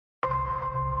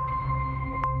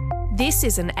This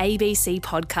is an ABC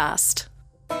podcast.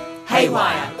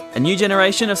 Haywire. A new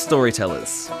generation of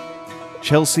storytellers.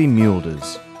 Chelsea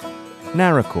Mulders.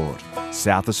 Naracoorte,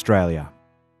 South Australia.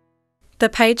 The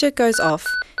pager goes off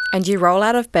and you roll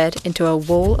out of bed into a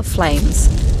wall of flames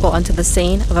or onto the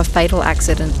scene of a fatal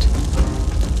accident.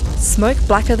 Smoke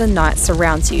blacker than night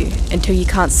surrounds you until you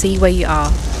can't see where you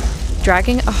are,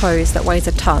 dragging a hose that weighs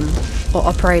a ton or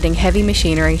operating heavy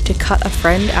machinery to cut a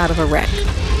friend out of a wreck.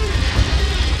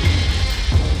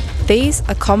 These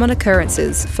are common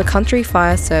occurrences for Country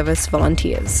Fire Service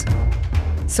volunteers.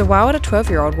 So why would a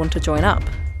 12-year-old want to join up?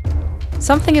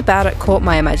 Something about it caught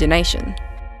my imagination.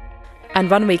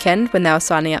 And one weekend when they were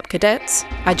signing up cadets,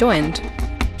 I joined.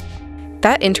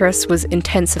 That interest was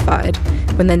intensified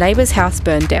when the neighbour's house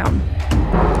burned down.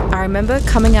 I remember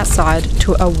coming outside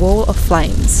to a wall of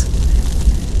flames.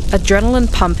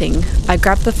 Adrenaline pumping, I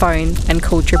grabbed the phone and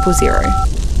called 000.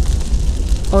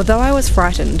 Although I was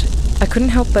frightened, I couldn't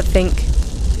help but think,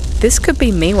 this could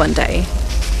be me one day.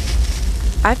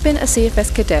 I've been a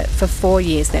CFS cadet for 4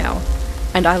 years now,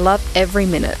 and I love every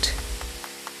minute.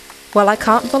 While I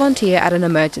can't volunteer at an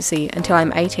emergency until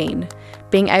I'm 18,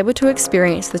 being able to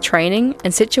experience the training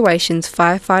and situations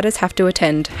firefighters have to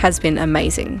attend has been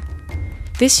amazing.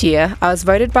 This year, I was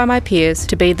voted by my peers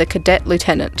to be the Cadet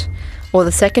Lieutenant, or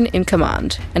the second in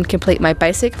command, and complete my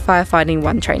basic Firefighting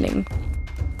 1 training.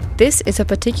 This is a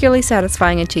particularly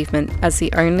satisfying achievement as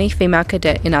the only female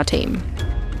cadet in our team.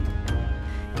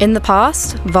 In the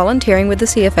past, volunteering with the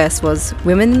CFS was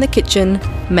women in the kitchen,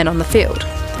 men on the field.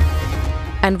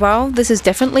 And while this is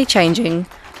definitely changing,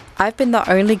 I've been the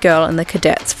only girl in the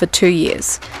cadets for 2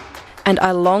 years, and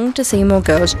I long to see more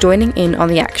girls joining in on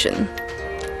the action.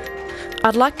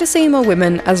 I'd like to see more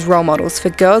women as role models for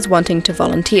girls wanting to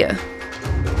volunteer.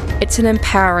 It's an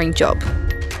empowering job.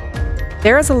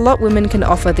 There is a lot women can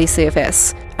offer the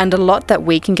CFS, and a lot that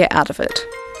we can get out of it.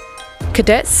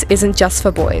 Cadets isn't just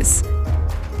for boys.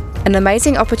 An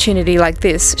amazing opportunity like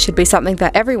this should be something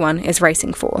that everyone is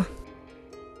racing for.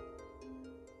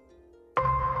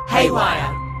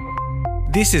 Haywire.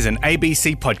 This is an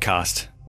ABC podcast.